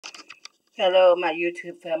Hello, my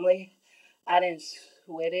YouTube family. I didn't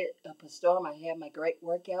sweat it up a storm. I had my great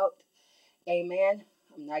workout. Amen.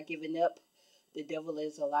 I'm not giving up. The devil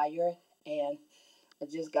is a liar. And I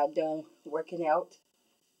just got done working out.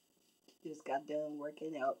 Just got done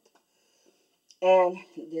working out. And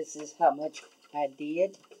this is how much I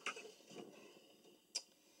did.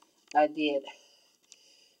 I did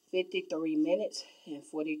 53 minutes and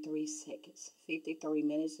 43 seconds. 53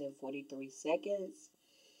 minutes and 43 seconds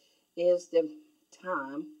is the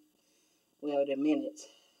time. Well, the minutes.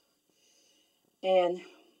 And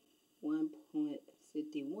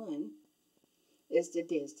 1.51 is the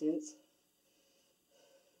distance.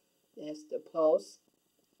 That's the pulse.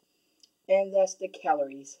 And that's the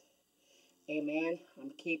calories. Amen.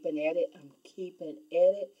 I'm keeping at it. I'm keeping at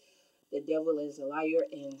it. The devil is a liar.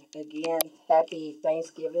 And again, happy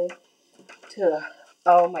Thanksgiving to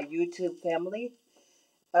all my YouTube family.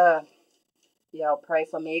 Uh, y'all pray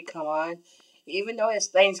for me. Come on. Even though it's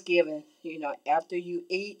Thanksgiving, after you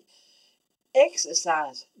eat,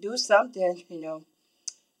 exercise. Do something,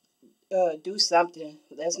 do something.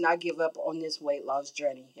 Let's not give up on this weight loss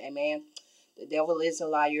journey. Amen. The devil is a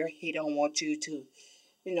liar. He don't want you to,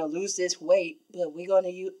 lose this weight, but we're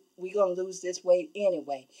gonna lose this weight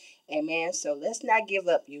anyway. Amen. So let's not give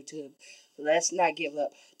up, YouTube. Let's not give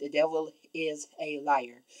up. The devil is a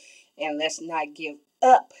liar, and let's not give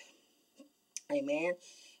up. Amen.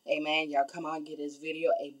 Amen. Y'all come on, get this video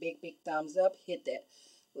a big thumbs up. Hit that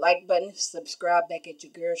like button. Subscribe back at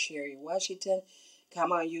your girl, Sherry Washington.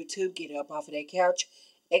 Come on, YouTube. Get up off of that couch.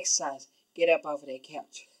 Exercise. Get up off of that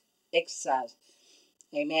couch. Exercise.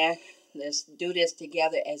 Amen. Let's do this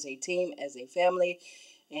together as a team, as a family.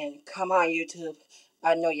 And come on, YouTube.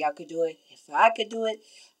 I know y'all could do it. If I could do it,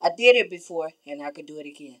 I did it before, and I could do it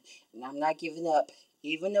again. And I'm not giving up.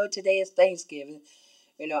 Even though today is Thanksgiving,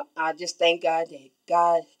 I just thank God that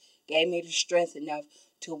God gave me the strength enough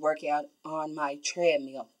to work out on my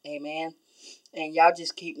treadmill. Amen. And y'all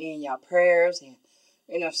just keep me in y'all prayers and,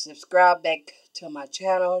 subscribe back to my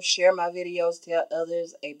channel. Share my videos. Tell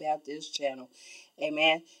others about this channel.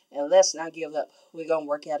 Amen. And let's not give up. We're going to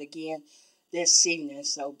work out again this evening.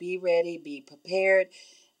 So be ready. Be prepared.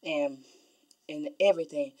 And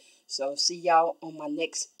everything. So see y'all on my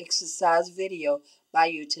next exercise video.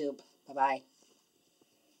 Bye, YouTube. Bye-bye.